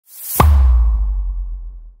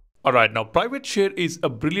Alright, now private share is a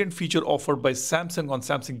brilliant feature offered by Samsung on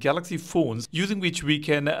Samsung Galaxy phones, using which we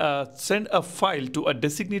can send a file to a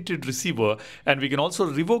designated receiver, and we can also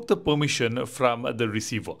revoke the permission from the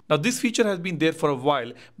receiver. Now this feature has been there for a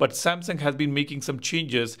while, but Samsung has been making some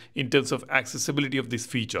changes in terms of accessibility of this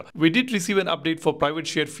feature. We did receive an update for private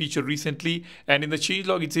share feature recently, and in the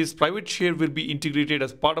changelog it says private share will be integrated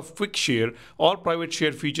as part of quick share. All private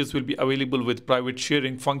share features will be available with private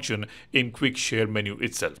sharing function in quick share menu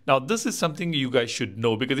itself. Now this is something you guys should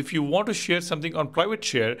know, because if you want to share something on private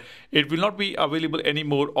share, it will not be available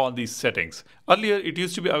anymore on these settings. Earlier it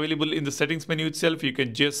used to be available in the settings menu itself. You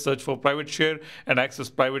can just search for private share and access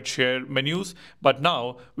private share menus, but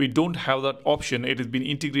now we don't have that option. It has been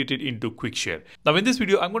integrated into quick share. Now in this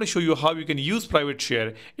video I'm going to show you how you can use private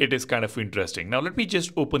share. It is kind of interesting. Now let me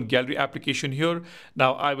just open gallery application here.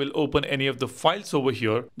 Now I will open any of the files over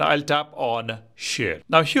here. Now I'll tap on share.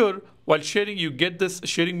 Now here, while sharing, you get this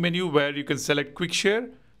sharing menu where you can select quick share.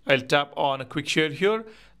 I'll tap on quick share here.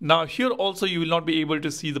 Now here also you will not be able to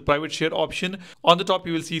see the private share option. On the top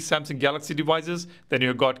you will see Samsung Galaxy devices. Then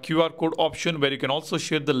you've got QR code option where you can also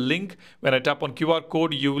share the link. When I tap on QR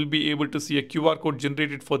code, you will be able to see a QR code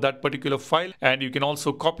generated for that particular file, and you can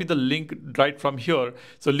also copy the link right from here.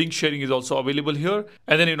 So link sharing is also available here,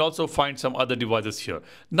 and then you'll also find some other devices here.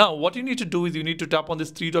 Now what you need to do is you need to tap on this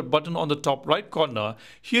three dot button on the top right corner.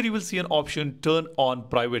 Here you will see an option turn on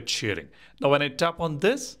private sharing. Now when I tap on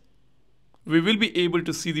this, we will be able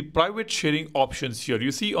to see the private sharing options here.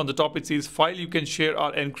 You see on the top it says file you can share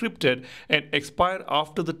are encrypted and expire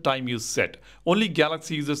after the time you set. Only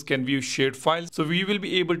Galaxy users can view shared files. So we will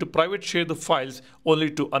be able to private share the files only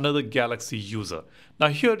to another Galaxy user. Now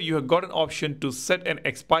here you have got an option to set an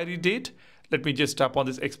expiry date. Let me just tap on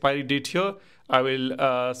this expiry date here. I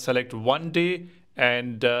will select 1 day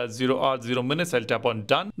and 0 hours 0 minutes. I'll tap on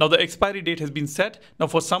done. Now the expiry date has been set. Now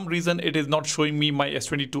for some reason it is not showing me my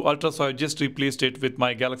S22 Ultra, so I just replaced it with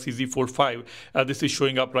my Galaxy Z Fold 5. This is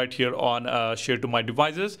showing up right here on share to my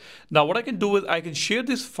devices. Now what I can do is I can share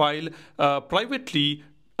this file privately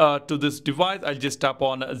to this device. I'll just tap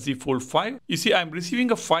on Z Fold 5. You see I'm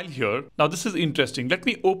receiving a file here. Now this is interesting. Let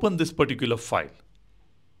me open this particular file.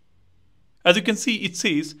 As you can see, it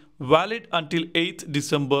says valid until 8th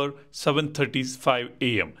December 7:35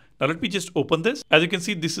 AM. Now let me just open this. As you can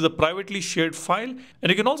see, this is a privately shared file, and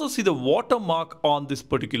you can also see the watermark on this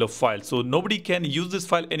particular file. So nobody can use this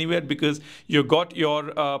file anywhere because you got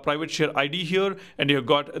your private share ID here, and you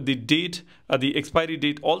got the date, the expiry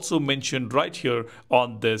date also mentioned right here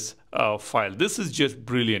on this file. This is just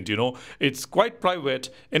brilliant, you know. It's quite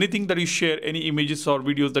private. Anything that you share, any images or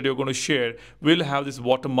videos that you're going to share will have this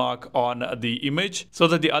watermark on the image so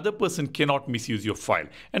that the other person cannot misuse your file.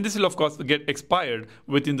 And this will of course get expired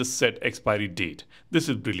within the set expiry date. This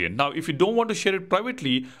is brilliant. Now if you don't want to share it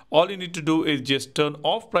privately, all you need to do is just turn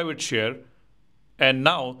off private share, and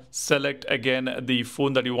now select again the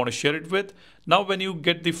phone that you want to share it with. Now when you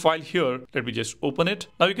get the file here, let me just open it.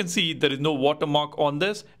 Now you can see there is no watermark on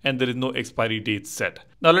this and there is no expiry date set.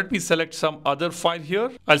 Now let me select some other file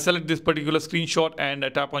here. I'll select this particular screenshot and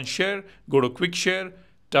tap on share, go to quick share,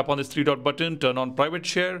 tap on this three dot button, turn on private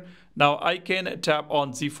share. Now I can tap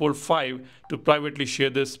on Z Fold 5 to privately share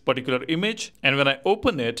this particular image, and when I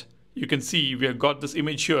open it, you can see we have got this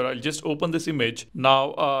image here. I'll just open this image.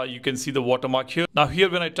 Now you can see the watermark here. Now here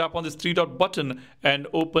when I tap on this three dot button and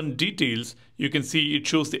open details, you can see it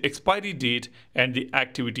shows the expiry date and the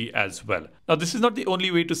activity as well. Now this is not the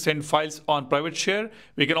only way to send files on private share.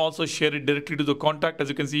 We can also share it directly to the contact. As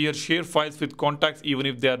you can see here, share files with contacts even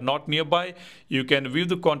if they are not nearby. You can view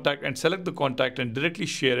the contact and select the contact and directly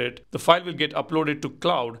share it. The file will get uploaded to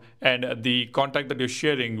cloud, and the contact that you're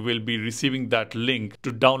sharing will be receiving that link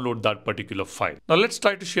to download that particular file. Now let's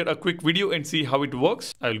try to share a quick video and see how it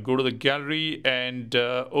works. I'll go to the gallery and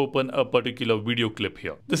open a particular video clip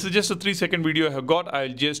here. This is just a 3-second video I have got.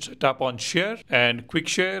 I'll just tap on share and quick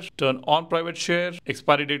share, turn on private share.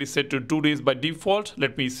 Expiry date is set to 2 days by default.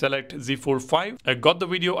 Let me select Z Fold 5. I got the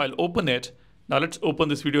video. I'll open it. Now let's open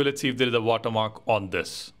this video. Let's see if there is a watermark on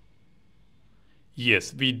this.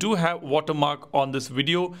 Yes, we do have watermark on this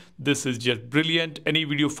video. This is just brilliant. Any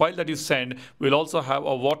video file that you send will also have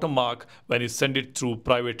a watermark when you send it through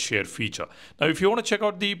private share feature. Now if you want to check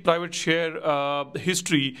out the private share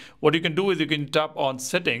history, what you can do is you can tap on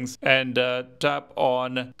settings and tap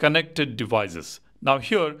on connected devices. Now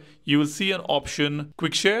here you will see an option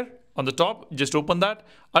quick share. On the top, just open that.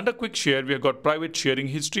 Under quick share, we have got private sharing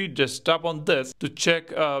history. Just tap on this to check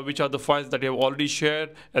which are the files that you have already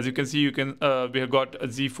shared. As you can see, we have got a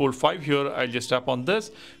Z Fold 5 here. I'll just tap on this.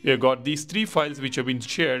 We have got these 3 files which have been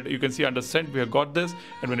shared. You can see under sent, we have got this.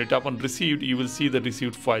 And when you tap on received, you will see the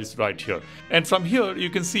received files right here. And from here, you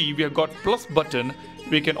can see we have got plus button.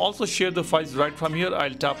 We can also share the files right from here.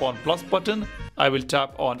 I'll tap on plus button. I will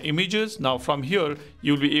tap on images. Now from here,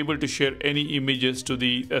 you'll be able to share any images to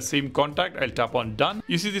the same contact. I'll tap on done.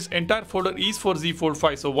 You see this entire folder is for Z Fold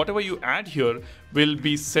 5. So whatever you add here will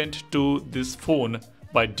be sent to this phone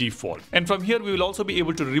by default. And from here, we will also be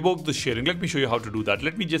able to revoke the sharing. Let me show you how to do that.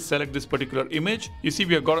 Let me just select this particular image. You see,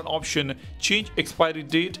 we have got an option, change expiry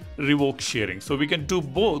date, revoke sharing. So we can do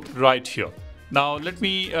both right here. Now let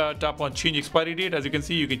me tap on change expiry date. As you can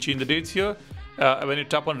see, you can change the dates here. When you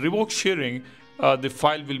tap on revoke sharing, the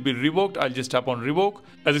file will be revoked. I'll just tap on revoke.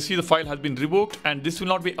 As you see, the file has been revoked and this will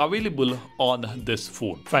not be available on this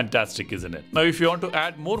phone. Fantastic, isn't it? Now, if you want to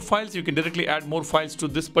add more files, you can directly add more files to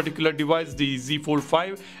this particular device, the Z Fold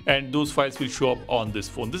 5, and those files will show up on this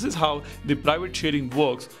phone. This is how the private sharing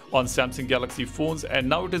works on Samsung Galaxy phones, and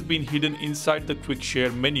now it has been hidden inside the quick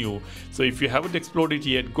share menu. So if you haven't explored it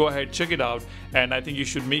yet, go ahead, check it out. And I think you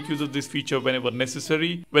should make use of this feature whenever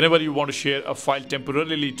necessary, whenever you want to share a file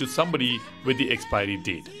temporarily to somebody with the expiry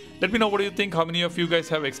date. Let me know what do you think. How many of you guys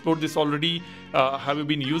have explored this already? Have you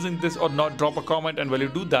been using this or not? Drop a comment, and while you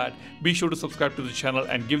do that, be sure to subscribe to the channel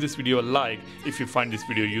and give this video a like if you find this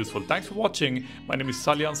video useful. Thanks for watching. My name is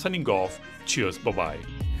Salyan, signing off. Cheers.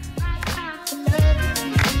 Bye-bye.